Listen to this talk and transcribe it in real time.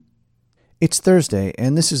It's Thursday,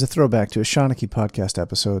 and this is a throwback to a Shawnee podcast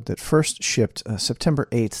episode that first shipped September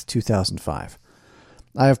 8th, 2005.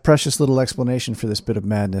 I have precious little explanation for this bit of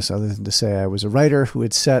madness other than to say I was a writer who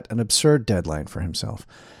had set an absurd deadline for himself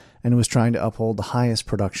and was trying to uphold the highest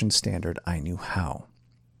production standard I knew how.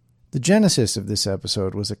 The genesis of this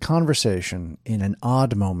episode was a conversation in an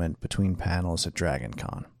odd moment between panels at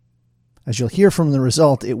DragonCon. As you'll hear from the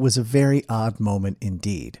result, it was a very odd moment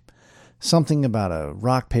indeed. Something about a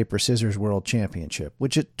rock, paper, scissors world championship,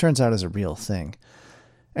 which it turns out is a real thing.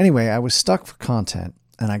 Anyway, I was stuck for content,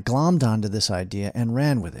 and I glommed onto this idea and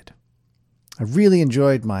ran with it. I really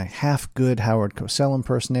enjoyed my half-good Howard Cosell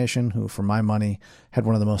impersonation, who, for my money, had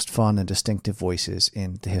one of the most fun and distinctive voices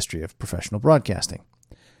in the history of professional broadcasting.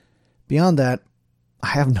 Beyond that, I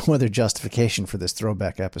have no other justification for this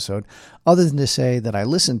throwback episode, other than to say that I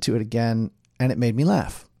listened to it again, and it made me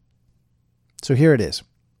laugh. So here it is.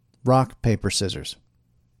 Rock, paper, scissors.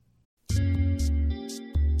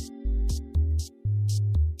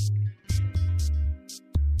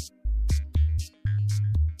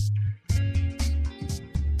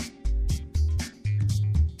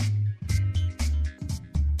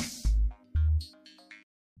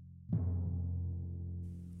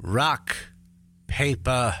 Rock,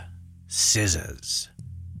 paper, scissors.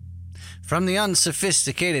 From the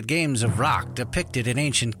unsophisticated games of rock depicted in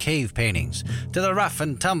ancient cave paintings to the rough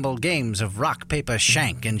and tumble games of rock, paper,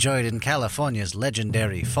 shank enjoyed in California's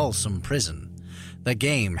legendary Folsom Prison, the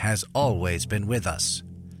game has always been with us.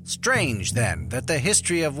 Strange, then, that the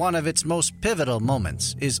history of one of its most pivotal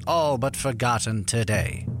moments is all but forgotten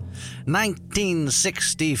today.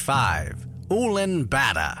 1965,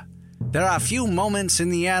 Ulaanbaatar. There are few moments in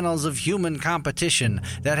the annals of human competition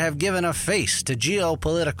that have given a face to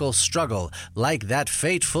geopolitical struggle like that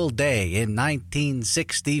fateful day in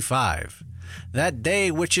 1965. That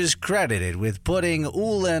day which is credited with putting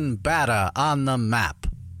Ulaanbaatar on the map.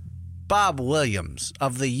 Bob Williams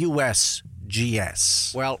of the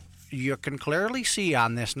USGS. Well, you can clearly see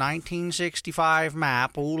on this 1965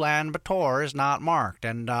 map, Ulaanbaatar is not marked.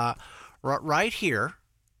 And right here,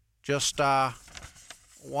 just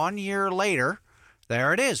 1 year later,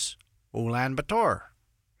 there it is, Ulaanbaatar.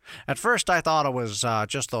 At first I thought it was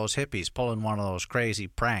just those hippies pulling one of those crazy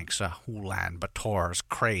pranks. Ulaanbaatar's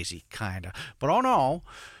crazy, kind of. But oh no,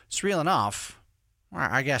 it's real enough. Well,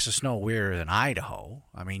 I guess it's no weirder than Idaho.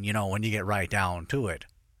 I mean, you know, when you get right down to it.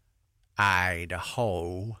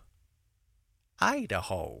 Idaho.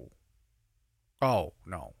 Oh,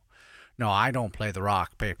 no. No, I don't play the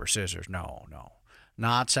rock, paper, scissors. No.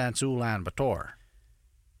 Not since Ulaanbaatar.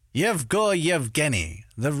 Yevgeny Yevgeny,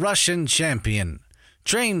 the Russian champion,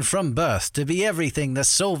 trained from birth to be everything the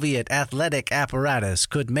Soviet athletic apparatus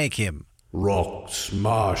could make him. Rock,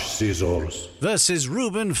 smash, scissors. Versus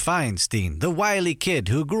Ruben Feinstein, the wily kid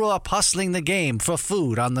who grew up hustling the game for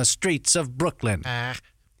food on the streets of Brooklyn.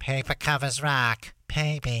 Paper covers rock,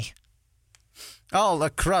 baby. All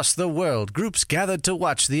across the world, groups gathered to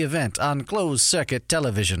watch the event on closed-circuit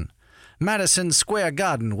television. Madison Square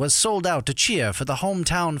Garden was sold out to cheer for the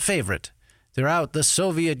hometown favorite. Throughout the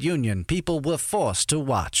Soviet Union, people were forced to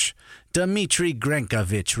watch. Dmitry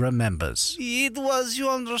Grenkovich remembers. It was, you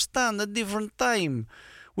understand, a different time.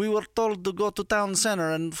 We were told to go to town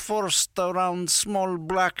center and forced around small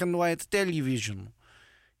black and white television.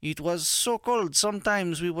 It was so cold,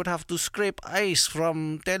 sometimes we would have to scrape ice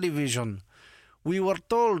from television. We were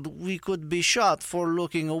told we could be shot for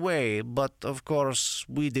looking away, but of course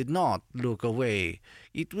we did not look away.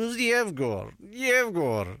 It was Yevgor.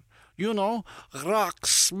 You know, rock,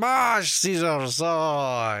 smash, scissors.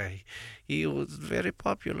 Oh, he was very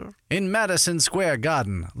popular. In Madison Square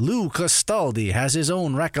Garden, Lou Castaldi has his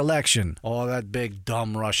own recollection. Oh, that big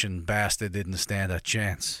dumb Russian bastard didn't stand a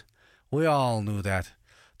chance. We all knew that.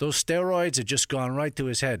 Those steroids had just gone right to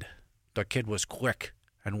his head. The kid was quick.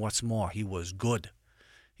 And what's more, he was good.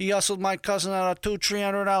 He hustled my cousin out of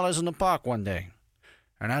 $300 in the park one day.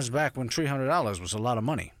 And that's back when $300 was a lot of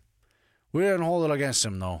money. We didn't hold it against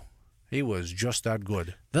him, though. He was just that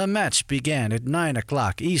good. The match began at 9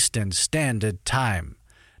 o'clock Eastern Standard Time.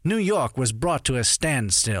 New York was brought to a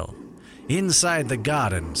standstill. Inside the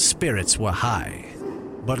garden, spirits were high.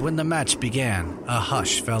 But when the match began, a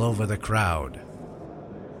hush fell over the crowd.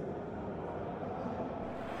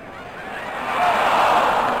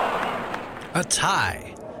 A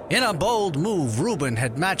tie. In a bold move, Ruben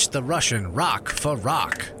had matched the Russian rock for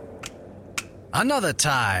rock. Another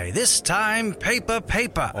tie, this time paper.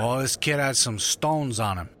 Oh, this kid had some stones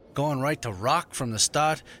on him. Going right to rock from the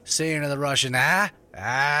start, saying to the Russian,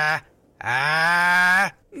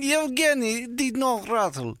 Yevgeny did not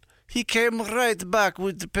rattle. He came right back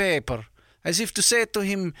with the paper. as if to say to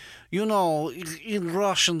him, in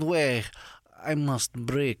Russian way, I must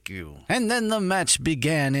break you. And then the match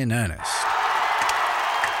began in earnest.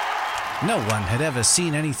 No one had ever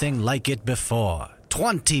seen anything like it before.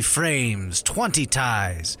 20 frames, 20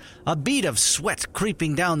 ties, a bead of sweat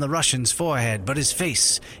creeping down the Russian's forehead, but his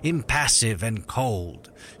face impassive and cold,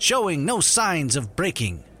 showing no signs of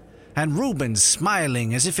breaking, and Rubens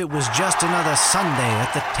smiling as if it was just another Sunday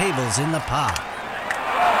at the tables in the park.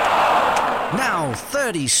 Now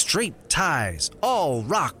 30 straight ties, all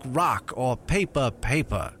rock, or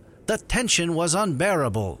paper. The tension was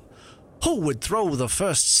unbearable. Who would throw the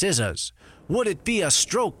first scissors? Would it be a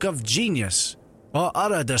stroke of genius, or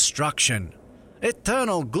utter destruction,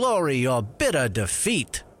 eternal glory, or bitter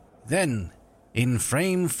defeat? Then, in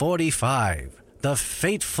frame 45, the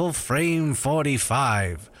fateful frame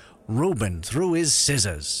 45, Reuben threw his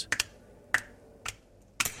scissors,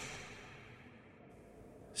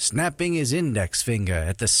 snapping his index finger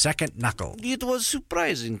at the second knuckle. It was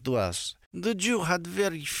surprising to us. The Jew had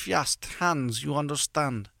very fast hands, you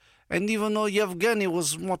understand. And even though Yevgeny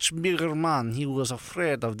was much bigger man, he was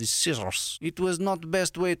afraid of the scissors. It was not the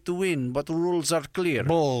best way to win, but the rules are clear.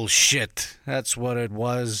 Bullshit. That's what it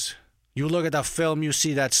was. You look at the film, you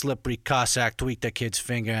see that slippery Cossack tweak the kid's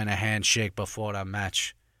finger in a handshake before the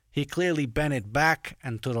match. He clearly bent it back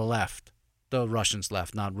and to the left. The Russian's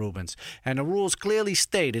left, not Rubens. And the rules clearly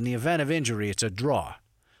state in the event of injury, it's a draw.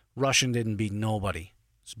 Russian didn't beat nobody.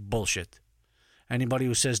 It's bullshit. Anybody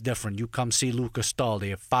who says different, you come see Lou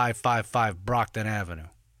Castaldi at 555 Brockton Avenue.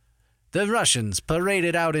 The Russians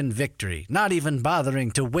paraded out in victory, not even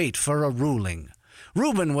bothering to wait for a ruling.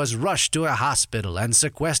 Reuben was rushed to a hospital and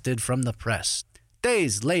sequestered from the press.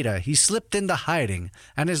 Days later, he slipped into hiding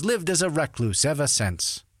and has lived as a recluse ever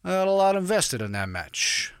since. I had a lot invested in that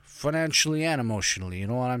match, financially and emotionally, you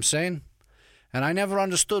know what I'm saying? And I never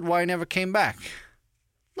understood why he never came back.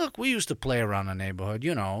 Look, we used to play around the neighborhood,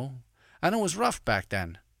 you know. And it was rough back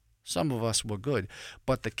then. Some of us were good.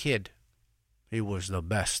 But the kid, he was the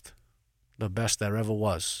best. The best there ever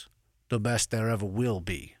was. The best there ever will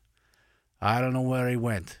be. I don't know where he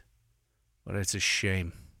went. But it's a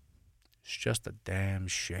shame. It's just a damn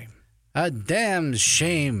shame. A damn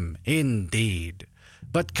shame, indeed.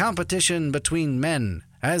 But competition between men,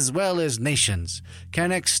 as well as nations,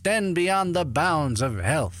 can extend beyond the bounds of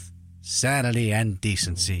health, sanity, and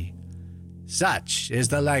decency. Such is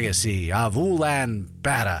the legacy of Ulan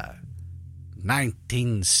Bator,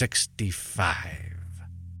 1965.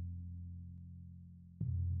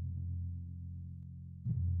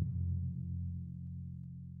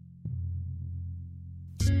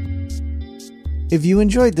 If you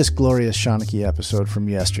enjoyed this glorious Shawnee episode from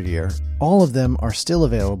yesteryear, all of them are still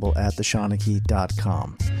available at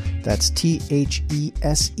theshawnee.com. That's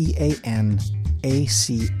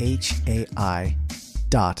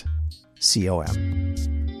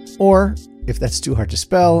TheSeanACHAI.com. Or, if that's too hard to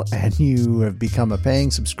spell and you have become a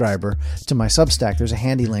paying subscriber to my Substack, there's a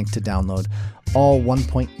handy link to download all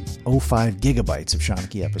 1.05 gigabytes of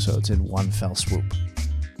Shawnee episodes in one fell swoop.